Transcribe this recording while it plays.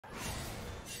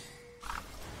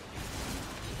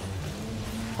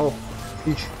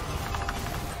Each.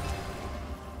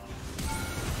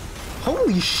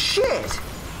 Holy shit!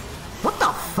 What the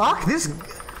fuck?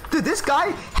 Dude, this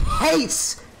guy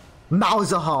hates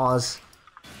Malzahars.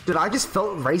 Dude, I just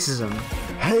felt racism.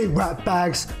 Hey, rat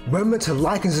bags, remember to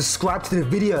like and subscribe to the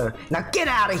video. Now get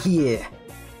out of here.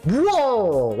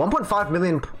 Whoa, 1.5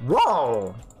 million.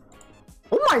 Whoa.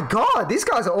 Oh my god, these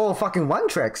guys are all fucking one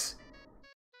tricks.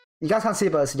 You guys can't see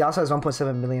it, but Yasuo has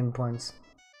 1.7 million points.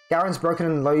 Garen's broken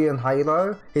in low and high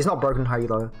elo. He's not broken in high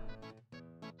elo.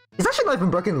 He's actually not even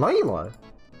broken in low elo.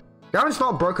 Garen's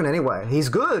not broken anyway. He's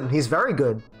good. He's very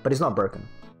good, but he's not broken.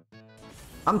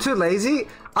 I'm too lazy.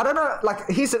 I don't know. Like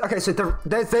he's okay. So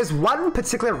there's one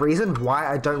particular reason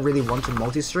why I don't really want to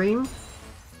multi-stream,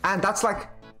 and that's like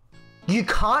you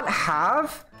can't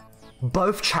have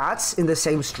both chats in the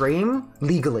same stream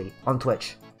legally on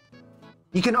Twitch.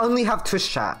 You can only have Twitch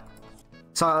chat.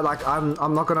 So like I'm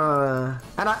not gonna,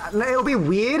 and it'll be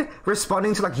weird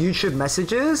responding to like YouTube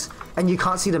messages and you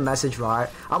can't see the message, right?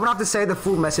 I'm gonna have to say the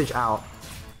full message out.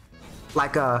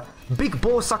 Like Big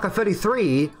Ball Sucker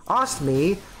 33 asked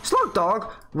me, Slug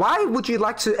Dog, why would you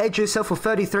like to edge yourself for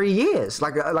 33 years?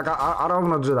 Like I don't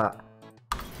want to do that.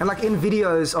 And like in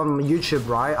videos on YouTube,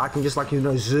 right? I can just like, you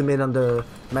know, zoom in on the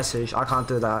message. I can't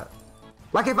do that.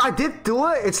 Like if I did do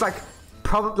it, it's like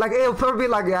like it'll probably be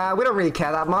like, yeah, we don't really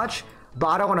care that much. But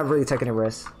I don't want to really take any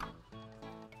risks.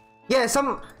 Yeah,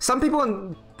 some people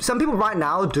right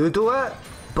now do it,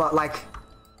 but like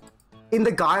in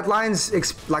the guidelines,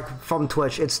 like from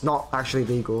Twitch, it's not actually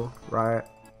legal, right?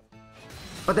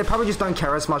 But they probably just don't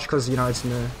care as much because, you know, it's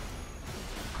new.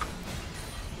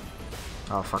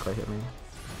 Oh fuck, they hit me.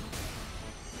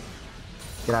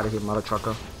 Get out of here, mother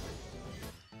trucker.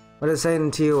 What did it say in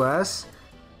TOS?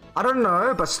 I don't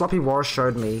know, but Sloppy War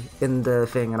showed me in the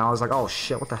thing, and I was like, oh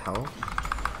shit, what the hell?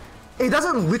 It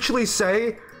doesn't literally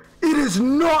say it is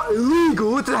not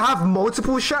illegal to have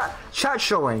multiple chat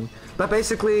showing, but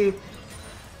basically,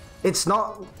 it's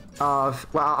not. Well,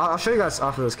 I'll show you guys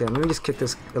after this game. Let me just kick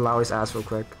this Ilawi's ass real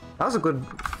quick. That was a good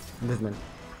movement.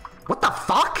 What the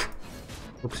fuck?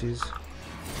 Oopsies.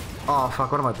 Oh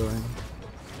fuck, what am I doing?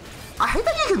 I hate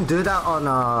that you can do that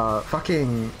on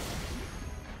fucking.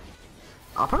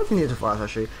 I probably need to flash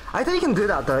actually. I think you can do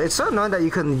that though. It's so annoying that you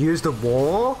can use the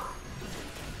wall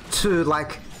to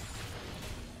like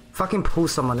fucking pull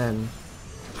someone in.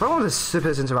 It's probably one of the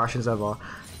stupidest interactions ever.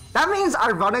 That means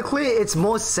ironically it's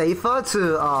more safer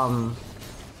to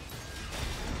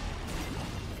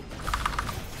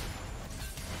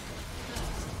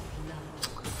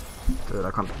Dude,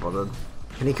 I can't be bothered.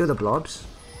 Can he kill the blobs?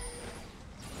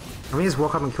 I mean, just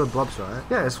walk up and kill blobs, right?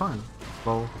 Yeah, it's fine.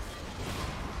 Well.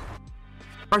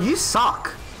 Bro, you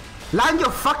suck. Land your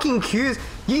fucking Qs,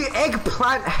 you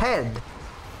eggplant head.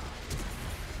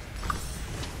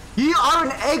 You are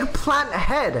an eggplant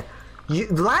head. You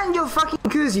land your fucking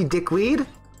Qs, you dickweed.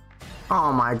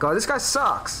 Oh my god, this guy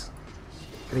sucks.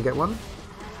 Can he get one?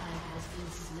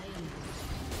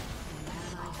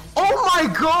 Oh my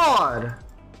god!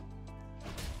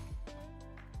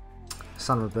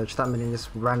 Son of a bitch, that minion just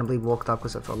randomly walked up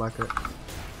because it felt like it.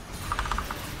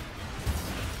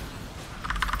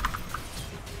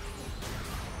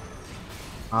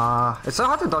 It's so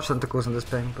hard to dodge tentacles in this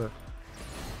ping, but...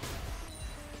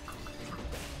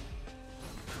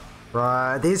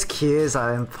 Right, these Qs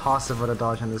are impossible to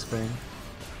dodge in this ping.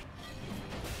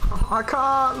 I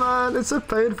can't, man, it's so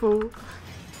painful.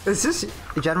 It's just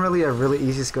generally a really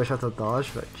easy skill shot to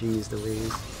dodge, but jeez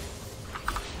Louise.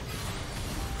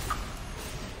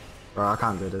 Bro, I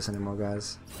can't do this anymore,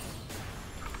 guys.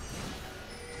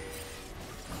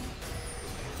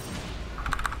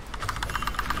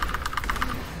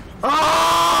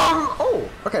 Oh,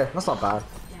 okay, that's not bad.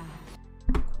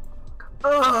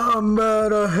 Oh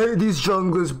man, I hate these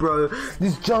junglers, bro.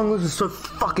 These junglers are so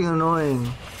fucking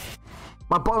annoying.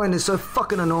 My bot lane is so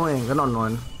fucking annoying. They're not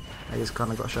annoying. I just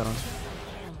kind of got shot on.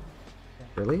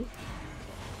 Really?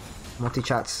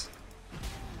 Multi-chats.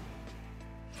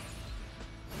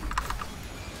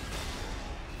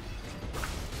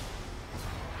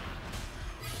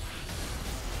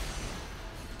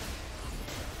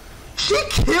 She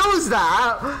kills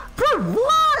that? Bro,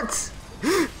 what?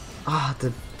 Ah,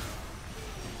 the...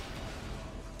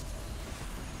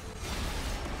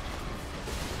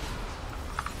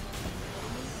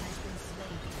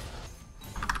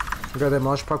 We got the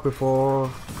Marsh Puck before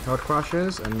Held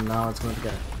crashes, and now it's going to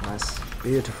get nice.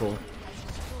 Beautiful.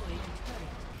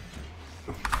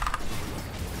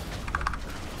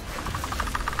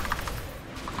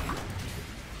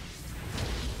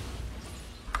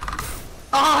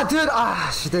 Ah, dude!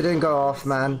 Ah, she didn't go off,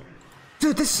 man.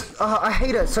 Dude, this, I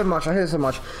hate it so much. I hate it so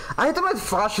much. I hate that my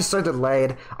flash is so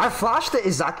delayed. I flashed the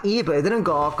Izaki, but it didn't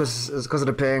go off because of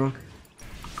the ping.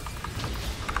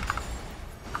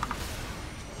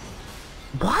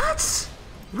 What?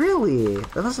 Really?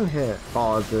 That doesn't hit.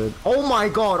 Oh, dude. Oh my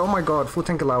god, full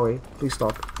tank Alawi. Please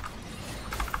stop.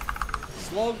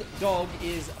 Slog Dog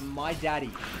is my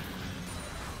daddy.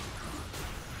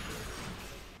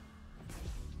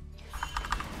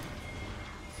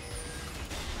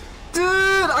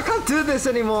 Dude, I can't do this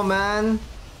anymore, man.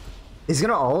 He's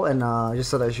gonna ult and just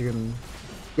so that she can...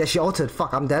 Yeah, she ulted.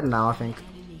 Fuck, I'm dead now, I think.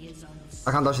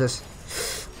 I can't dodge this.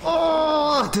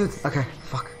 Oh, dude. Okay,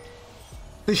 fuck.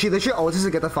 Dude, she literally ulted to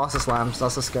get the fastest slams.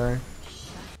 That's so scary.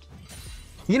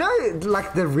 You know,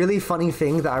 like, the really funny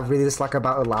thing that I really dislike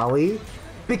about Alawi?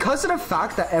 Because of the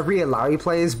fact that every Alawi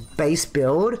player's base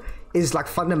build is, like,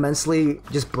 fundamentally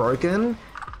just broken,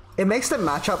 it makes the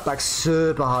matchup, like,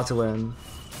 super hard to win.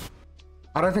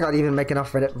 I don't think I'd even make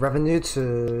enough revenue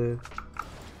to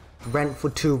rent for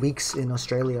 2 weeks in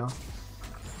Australia.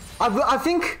 I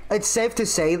think it's safe to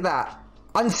say that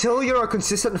until you're a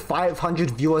consistent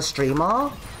 500 viewer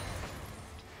streamer,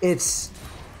 it's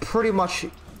pretty much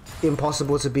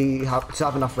impossible to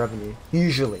have enough revenue.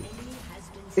 Usually,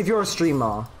 if you're a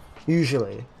streamer,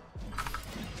 usually,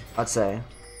 I'd say.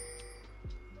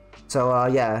 So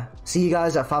yeah, see you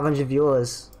guys at 500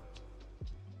 viewers.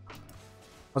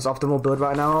 What's optimal build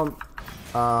right now?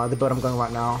 The build I'm going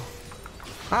right now.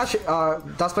 Actually,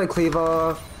 Dustblade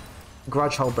Cleaver,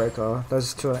 Grudge Hullbreaker.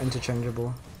 Those two are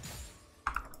interchangeable.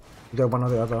 You go one or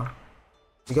the other.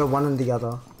 You go one and the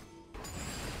other.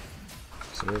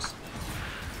 Serious.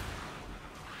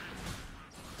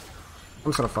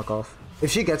 I'm just gonna fuck off.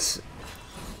 If she gets...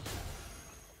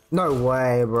 No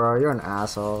way, bro. You're an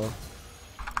asshole.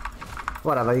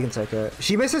 Whatever, you can take it.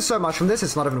 She misses so much from this,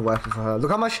 it's not even worth it for her.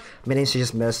 Look how much minions she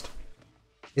just missed.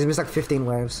 She's missed like 15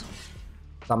 waves.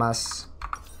 Dumbass.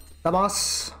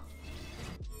 Dumbass.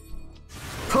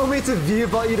 Told me to view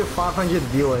bot you to 500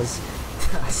 viewers.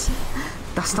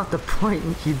 That's not the point,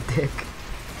 you dick.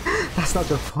 That's not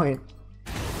the point.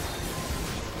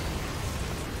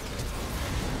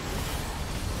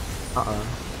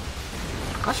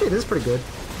 Uh-oh. Actually, this is pretty good.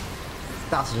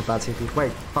 That's such a bad TP.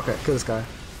 Wait, fuck it, kill this guy.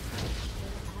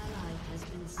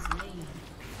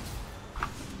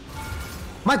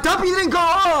 My W didn't go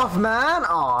off, man!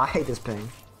 Oh, I hate this ping.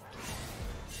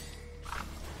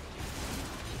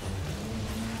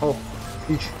 Oh,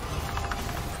 huge.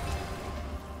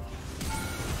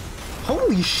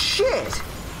 Holy shit!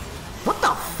 What the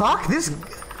fuck?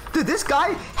 Dude, this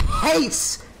guy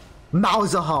hates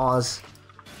Mobafire.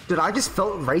 Dude, I just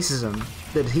felt racism.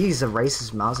 Dude, he's a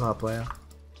racist Mobafire player.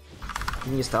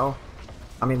 Can you just tell?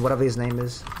 I mean, whatever his name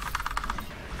is.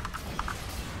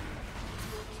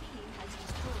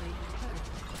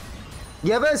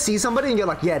 You ever see somebody and you're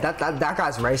like, yeah, that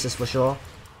guy's racist for sure.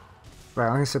 Right,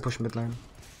 I'm gonna say push mid lane.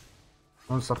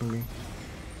 No one's stopping me.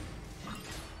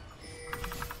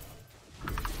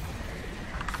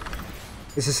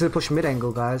 It's a still push mid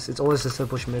angle, guys. It's always a still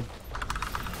push mid.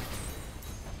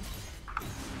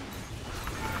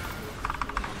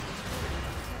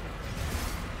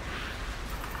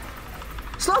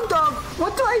 Slumdog,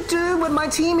 what do I do when my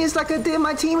team is like a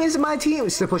my team is my team?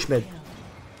 Still push mid.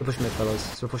 Still push mid, fellas.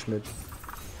 Still push mid.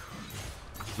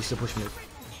 You still push mid.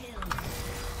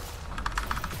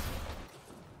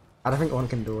 I don't think Ornn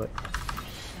can do it.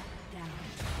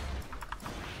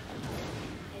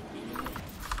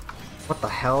 What the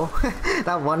hell?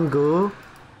 That one ghoul?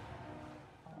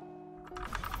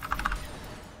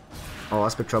 Oh,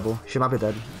 that's big trouble. She might be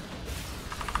dead.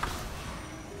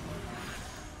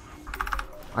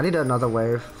 I need another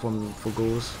wave for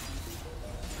ghouls.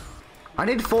 I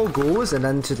need 4 ghouls and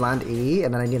then to land E,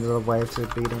 and then I need another wave to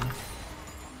beat him.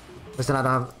 Because then I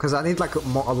don't have... Because I need like a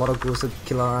lot of ghouls to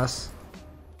kill our ass.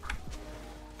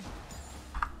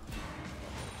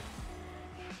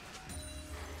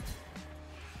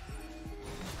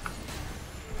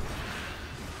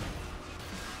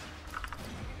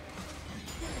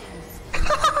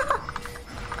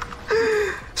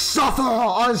 Suffer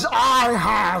as I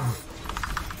have!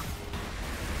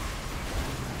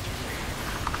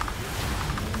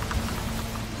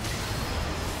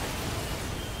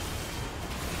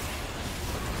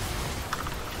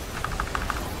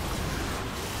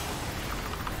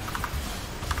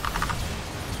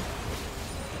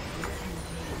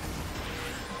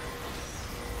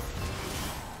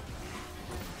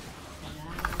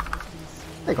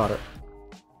 They got it.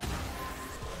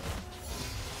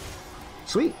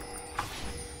 Sweet.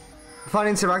 Fun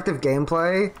interactive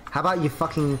gameplay? How about you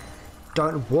fucking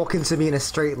don't walk into me in a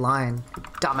straight line,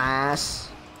 dumbass?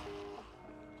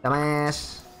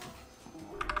 Dumbass.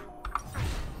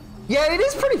 Yeah, it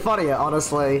is pretty funny,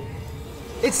 honestly.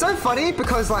 It's so funny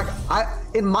because, like,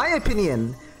 in my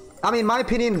opinion, my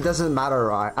opinion doesn't matter,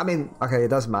 right? I mean, okay, it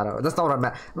does matter. That's not what I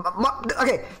meant.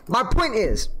 Okay, my point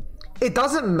is, it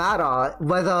doesn't matter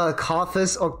whether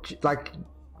Karthus or, like,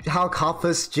 how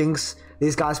Karthus, Jinx,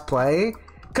 these guys play.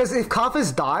 Because if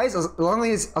Karthus dies, as long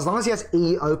as he has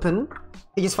E open,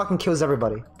 he just fucking kills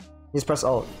everybody. You just press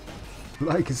ult.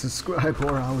 Like and subscribe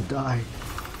or I will die.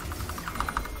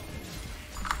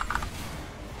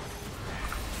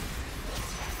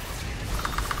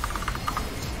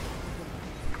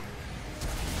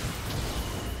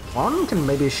 Ornn can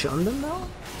maybe shun them now?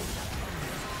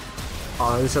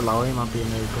 Oh, this allowing might be in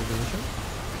a good position.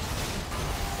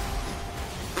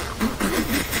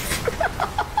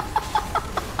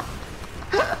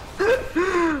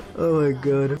 Oh my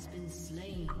god.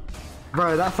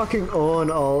 Bro, that fucking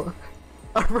Ornn ult.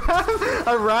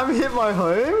 A ram hit my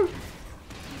home?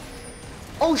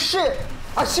 Oh shit!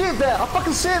 I see it there! I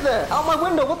fucking see it there! Out my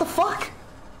window, what the fuck?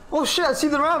 Oh shit, I see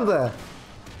the ram there!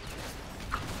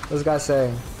 What's this guy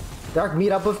saying? Derek,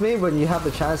 meet up with me when you have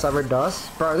the chance ever does?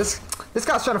 Bro, this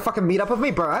guy's trying to fucking meet up with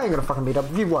me, bro. I ain't gonna fucking meet up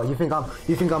with you. What? You think I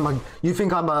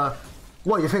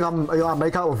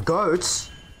make out with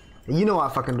goats? You know I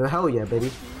fucking do. Hell yeah,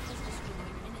 baby.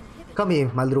 Come here,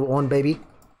 my little Ornn baby.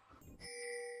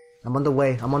 I'm on the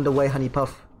way, honey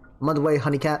puff. I'm on the way,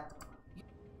 honey cat.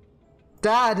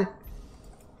 Dad!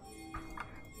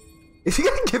 Is he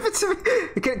gonna give it to me?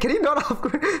 Can he not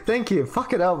upgrade? Thank you.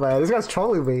 Fuck it up, man. This guy's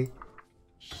trolling me.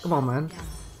 Come on, man.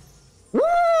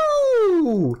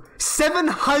 Woo!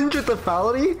 700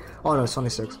 lethality? Oh no, it's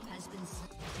 26.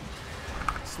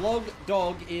 Slog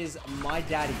dog is my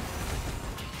daddy.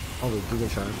 Holy giga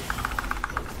shot.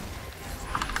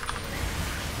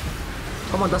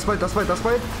 Come on, that's fight.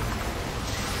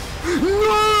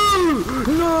 No!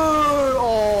 No!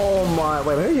 Oh my.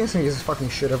 Wait, maybe Jinx can just fucking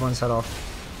shoot everyone's head off.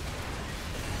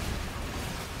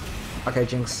 Okay,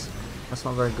 Jinx. That's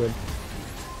not very good.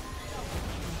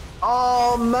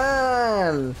 Oh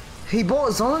man! He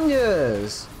bought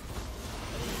Zhonya's!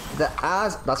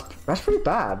 That's pretty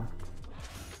bad.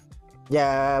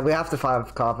 Yeah, we have to fight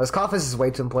Karthus. Karthus is way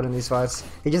too important in these fights.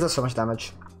 He just does so much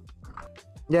damage.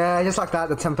 Yeah, just like that,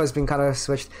 the tempo's been kind of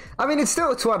switched. I mean, it's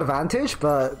still to our advantage,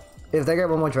 but if they get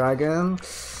one more dragon...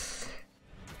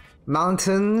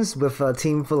 Mountains with a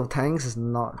team full of tanks is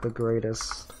not the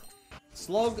greatest.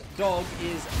 Slog dog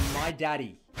is my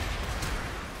daddy.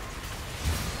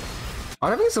 I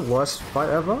don't think it's the worst fight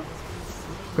ever.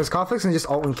 Because Karthus can just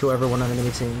ult and kill everyone on the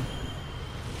enemy team.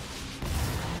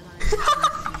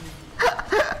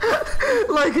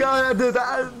 Like, dude, I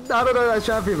don't know that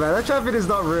champion, man. That champion is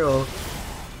not real.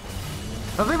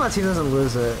 I think my team doesn't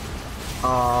lose it.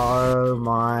 Oh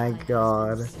my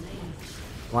god.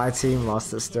 My team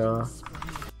lost it still.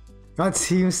 My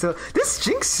team still... This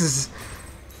Jinx is...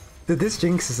 Dude, this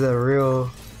Jinx is a real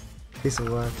piece of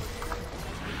work.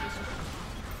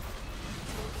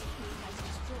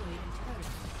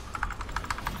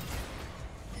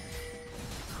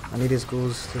 I need his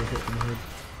ghouls to hit me here.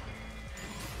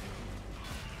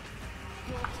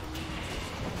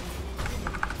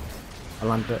 I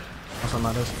land it. That's what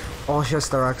matters. Oh, she has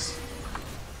Sterak's.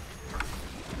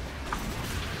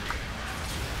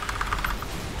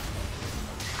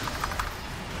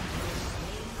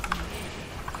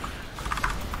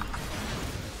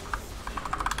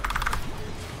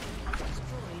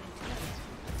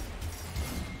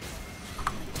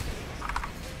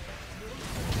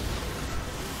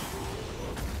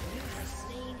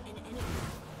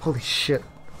 Holy shit.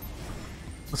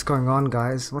 What's going on,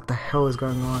 guys? What the hell is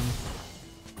going on?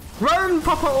 Run,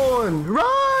 Papa Ornn!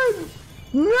 Run!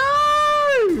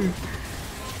 No!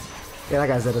 Yeah, that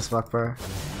guy's dead as fuck, bro.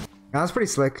 That's pretty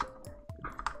slick.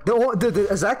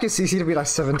 His accuracy seemed to be like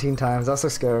 17 times. That's so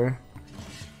scary.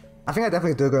 I think I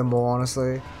definitely do go more,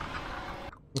 honestly.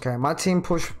 Okay, my team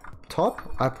push top,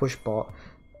 I push bot.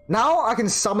 Now I can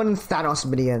summon Thanos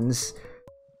minions.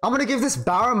 I'm gonna give this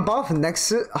Baron buff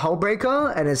next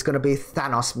Hullbreaker, and it's gonna be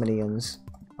Thanos minions.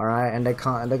 Alright, and we're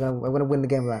gonna win the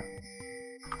game with that.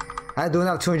 I don't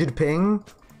have 200 ping.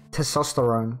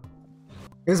 Testosterone.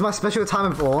 It was my special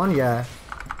time of Ornn, yeah.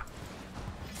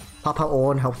 Papa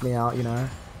Ornn helped me out, you know.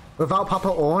 Without Papa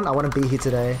Ornn, I wouldn't be here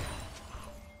today.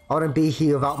 I wouldn't be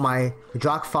here without my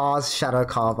Drakfar's Shadow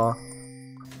Carver.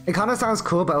 It kinda sounds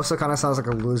cool, but also kinda sounds like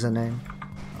a loser name.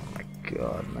 Oh my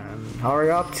god, man.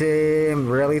 Hurry up, team.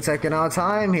 Really taking our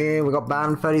time here. We got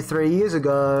banned 33 years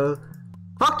ago.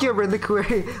 Fuck your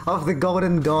reliquary of the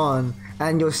Golden Dawn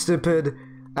and your stupid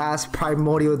ass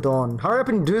Primordial Dawn. Hurry up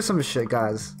and do some shit,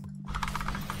 guys.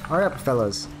 Hurry up,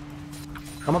 fellas.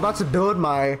 I'm about to build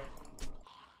my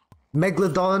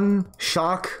Megalodon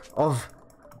shark of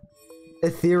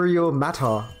ethereal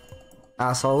matter,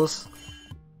 assholes.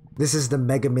 This is the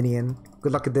Mega Minion.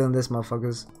 Good luck at doing this,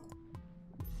 motherfuckers.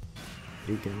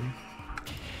 You can.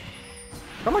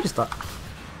 I might just start.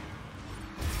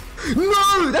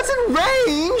 No! That's in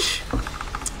range!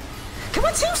 Can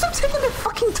my team stop taking their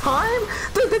fucking time?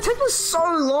 Dude, they're taking so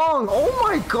long! Oh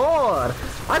my god!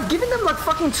 I've given them like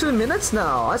fucking 2 minutes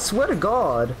now. I swear to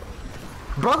god.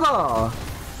 Brother!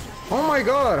 Oh my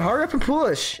god, hurry up and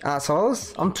push,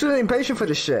 assholes. I'm too impatient for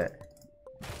this shit.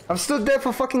 I've stood there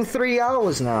for fucking 3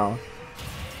 hours now.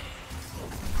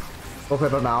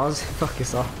 Wallpaper mouse? Fuck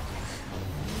yourself.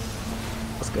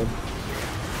 That's good.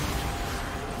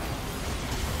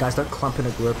 Guys, don't clump in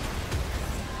a group.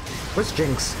 Where's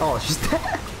Jinx? Oh, she's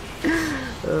dead.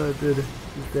 Oh, dude,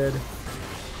 she's dead.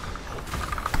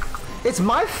 It's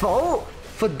my fault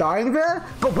for dying there,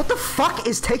 but what the fuck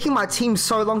is taking my team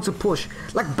so long to push?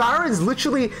 Like, Baron's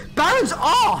literally... Baron's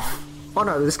off! Oh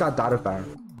no, this guy died of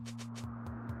Baron.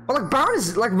 But like, Baron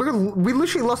is... Like, we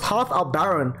literally lost half our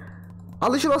Baron. I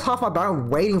literally lost half my Baron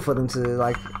waiting for them to,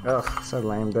 like... Ugh, so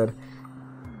lame, dude.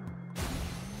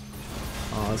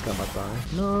 Oh, this guy might die.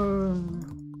 No.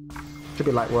 Should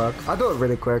be light work. I'll do it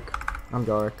really quick. I'm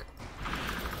Yorick.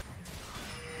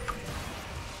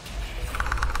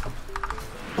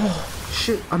 Oh,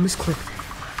 shit. I misclicked.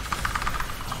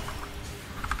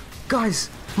 Guys,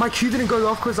 my Q didn't go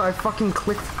off because I fucking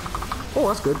clicked. Oh,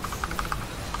 that's good.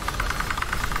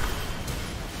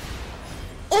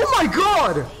 Oh my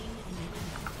god!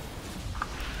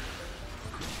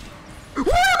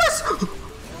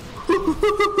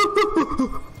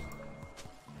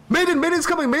 Maiden's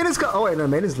coming, Maiden's coming! Oh wait, no,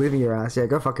 Maiden's leaving your ass. Yeah,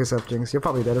 go fuck yourself, Jinx. You're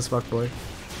probably dead as fuck, boy.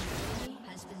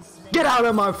 Get out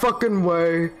of my fucking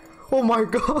way! Oh my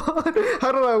god!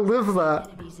 How did I live that?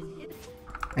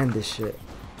 End this shit.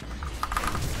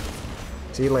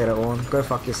 See you later, Ornn. Go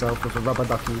fuck yourself with a rubber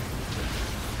ducky.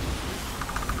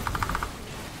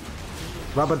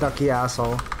 Rubber ducky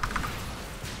asshole.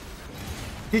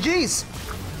 GG's!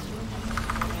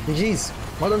 GG's.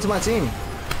 Well done to my team.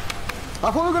 I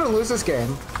thought we were gonna lose this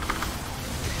game.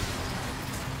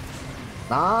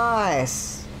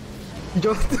 Nice. I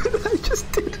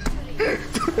just did.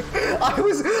 I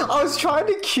was trying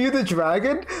to cue the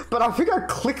dragon, but I think I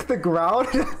clicked the ground.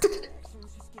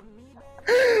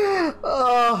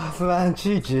 Oh man,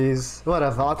 GG's.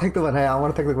 Whatever. I'll take the win. Hey, I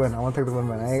want to take the win. I want to take the win,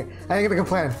 man. I ain't gonna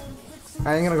complain.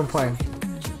 I ain't gonna complain.